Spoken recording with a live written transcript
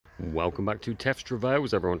Welcome back to Tef's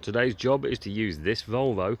Travails, everyone. Today's job is to use this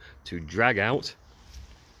Volvo to drag out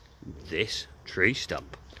this tree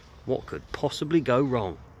stump. What could possibly go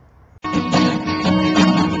wrong?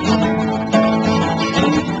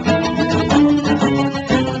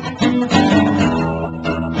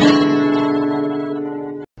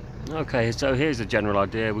 Okay, so here's the general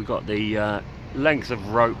idea. We've got the length of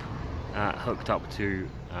rope hooked up to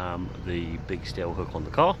the big steel hook on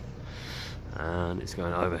the car, and it's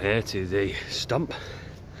going over here to the stump,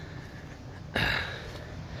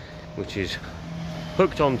 which is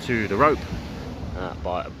hooked onto the rope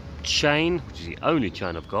by a chain, which is the only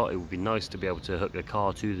chain I've got. It would be nice to be able to hook the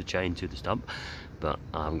car to the chain to the stump, but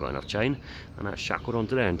I haven't got enough chain, and that's shackled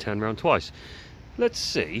onto there and turned around twice. Let's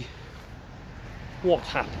see what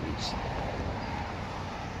happens.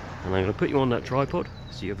 And I'm going to put you on that tripod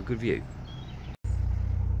so you have a good view.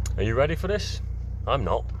 Are you ready for this? I'm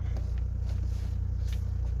not.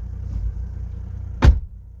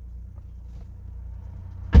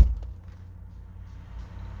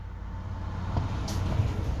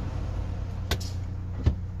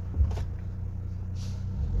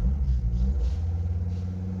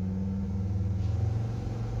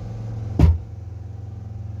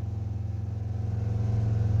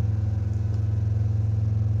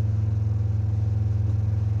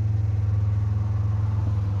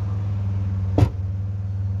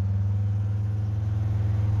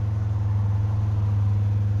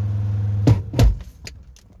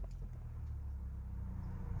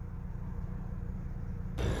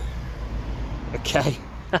 Okay.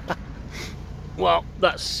 Well,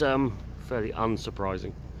 that's fairly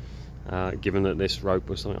unsurprising, given that this rope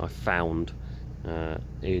was something I found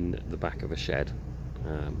in the back of a shed.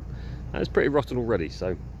 And it's pretty rotten already,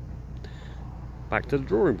 so back to the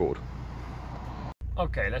drawing board.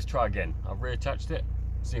 Okay, let's try again. I've reattached it,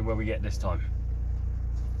 see where we get this time.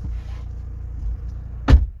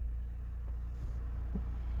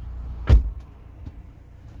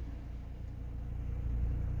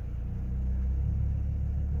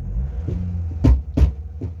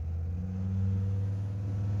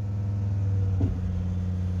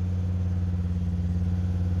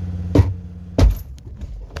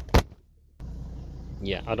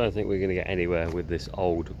 Yeah, I don't think we're going to get anywhere with this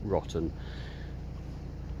old, rotten,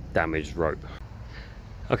 damaged rope.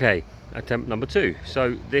 Okay, attempt number 2.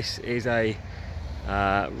 So this is a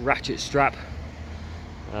ratchet strap,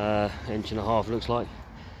 inch and a half looks like,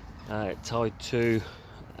 tied to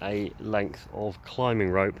a length of climbing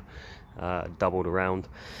rope, doubled around,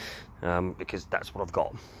 because that's what I've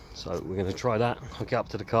got. So we're going to try that, hook it up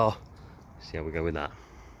to the car, see how we go with that.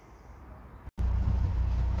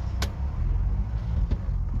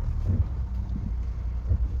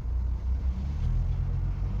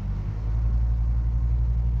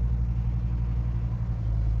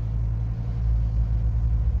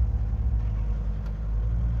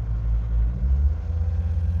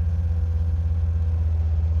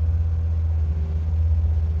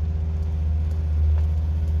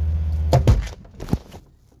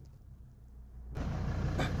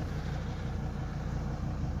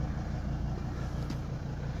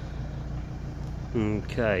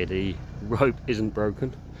 Okay, the rope isn't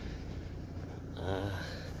broken,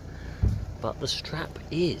 but the strap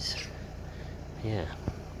is. Yeah,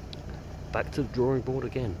 back to the drawing board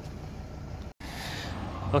again.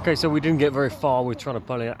 Okay, so we didn't get very far. We're trying to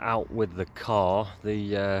pull it out with the car.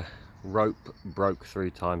 The rope broke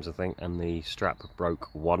 3 times, I think, and the strap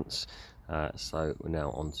broke once. So we're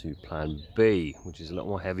now on to plan B, which is a lot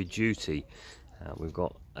more heavy duty. We've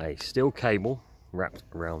got a steel cable wrapped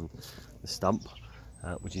around the stump,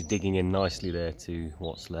 which is digging in nicely there to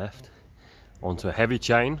what's left, onto a heavy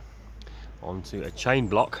chain, onto a chain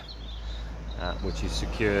block, which is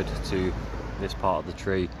secured to this part of the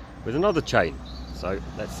tree with another chain. So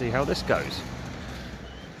let's see how this goes.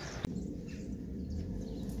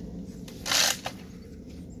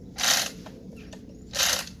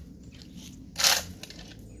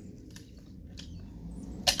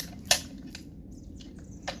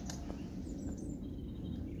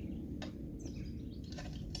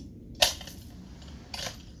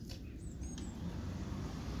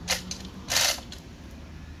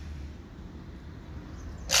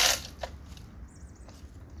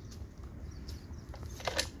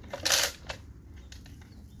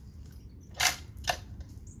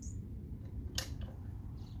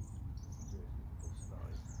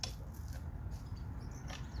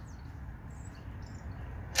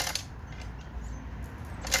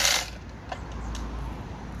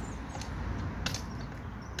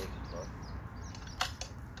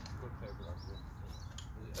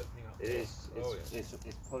 It is.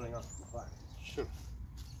 It's pulling up the back. Sure.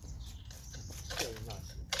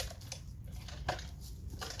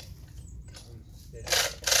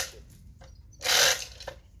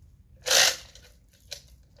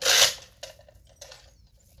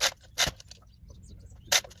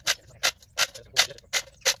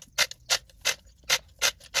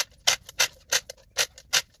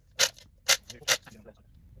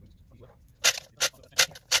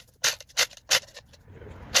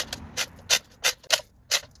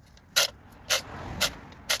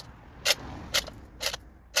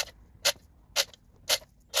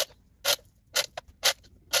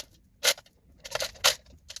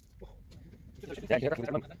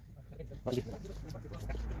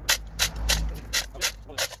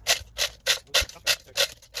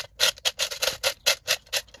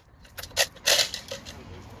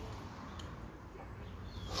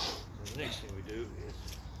 next thing we do is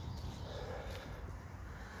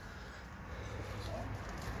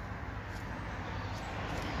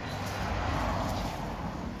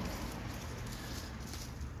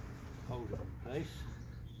hold it in place.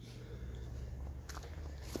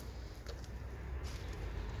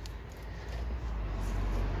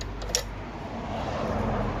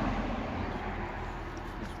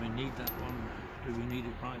 Yes, we need that one. Do we need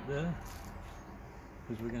it right there?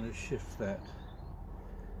 Because we're going to shift that.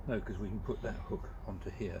 No, because we can put that hook onto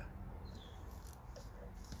here.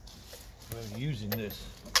 We're using this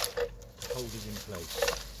to hold it in place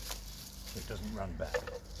so it doesn't run back.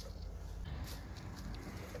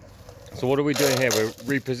 So what are we doing here? We're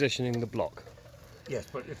repositioning the block. Yes,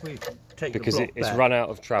 but if we take because the block it's back, run out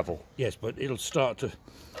of travel. yes, but it'll start to,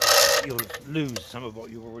 you'll lose some of what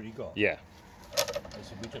you've already got. Yeah.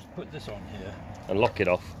 So we just put this on here. And lock it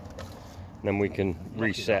off. And then we can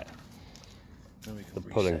reset Then we can the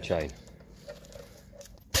pulling reset. chain.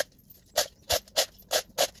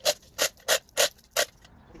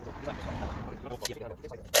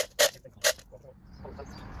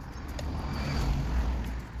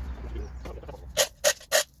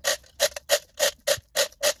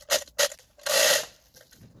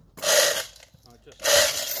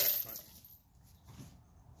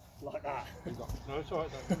 Like that. No, it's alright,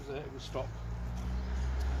 that was there, it was stopped.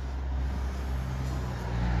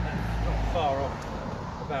 That's not far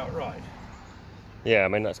off, about right. Yeah, I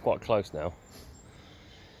mean that's quite close now.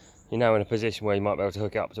 You're now in a position where you might be able to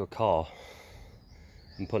hook it up to a car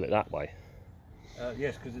and pull it that way.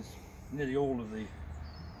 Yes, because it's nearly all of the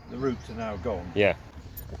roots are now gone. Yeah.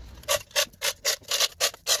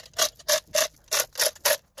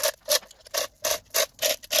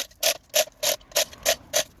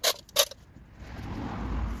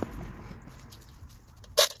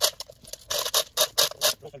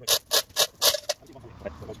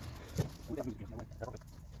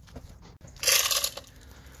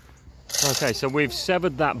 Okay, so we've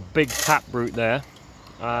severed that big tap root there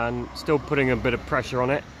and still putting a bit of pressure on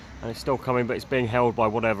it, and it's still coming, but it's being held by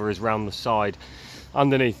whatever is round the side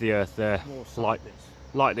underneath the earth there,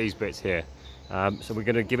 like these bits here. So we're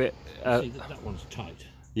going to give it see that one's tight.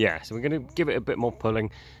 yeah, so we're going to give it a bit more pulling,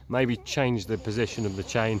 maybe change the position of the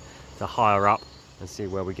chain to higher up and see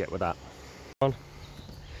where we get with that. On.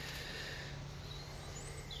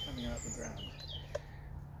 Coming out the ground.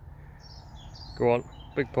 Go on,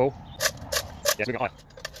 big pull. Yes, we got higher.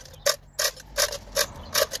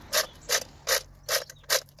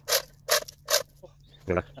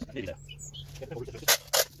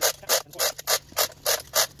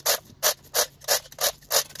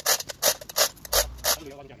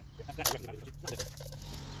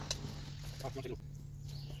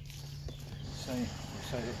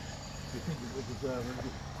 So you think it would deserve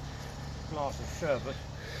a glass of sherbet?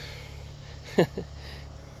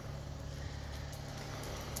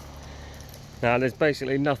 Now there's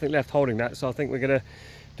basically nothing left holding that, so I think we're going to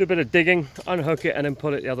do a bit of digging, unhook it and then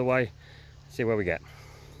pull it the other way, see where we get.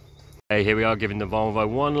 Okay, here we are giving the Volvo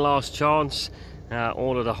one last chance.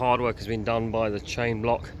 All of the hard work has been done by the chain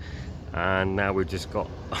block, and now we've just got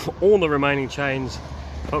all the remaining chains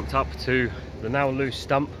hooked up to the now loose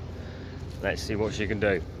stump. Let's see what she can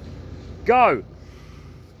do. Go!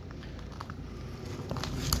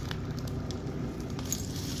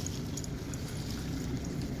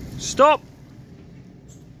 Stop!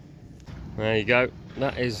 There you go.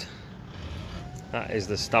 That is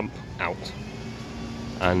the stump out,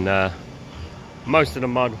 and most of the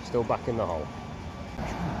mud still back in the hole.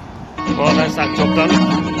 Well, that's that job done.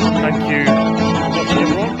 Thank you for watching,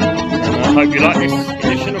 everyone, and I hope you like this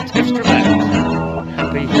edition of Tips to Vet.